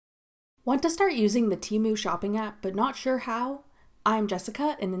Want to start using the Temu shopping app but not sure how? I'm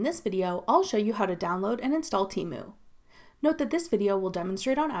Jessica, and in this video, I'll show you how to download and install Temu. Note that this video will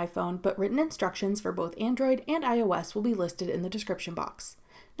demonstrate on iPhone, but written instructions for both Android and iOS will be listed in the description box.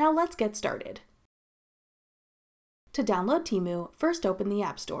 Now let's get started. To download Temu, first open the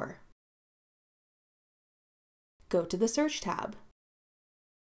App Store. Go to the Search tab.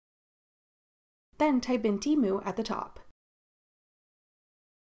 Then type in Temu at the top.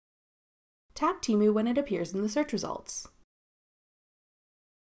 Tap Temu when it appears in the search results.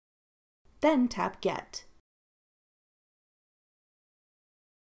 Then tap Get.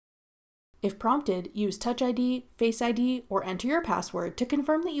 If prompted, use Touch ID, Face ID, or enter your password to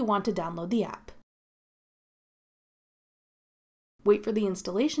confirm that you want to download the app. Wait for the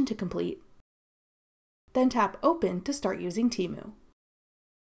installation to complete. Then tap Open to start using Temu.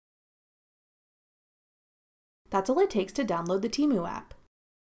 That's all it takes to download the Temu app.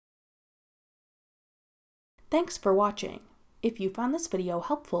 Thanks for watching. If you found this video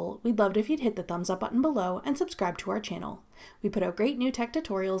helpful, we'd love it if you'd hit the thumbs up button below and subscribe to our channel. We put out great new tech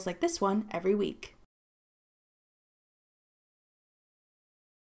tutorials like this one every week.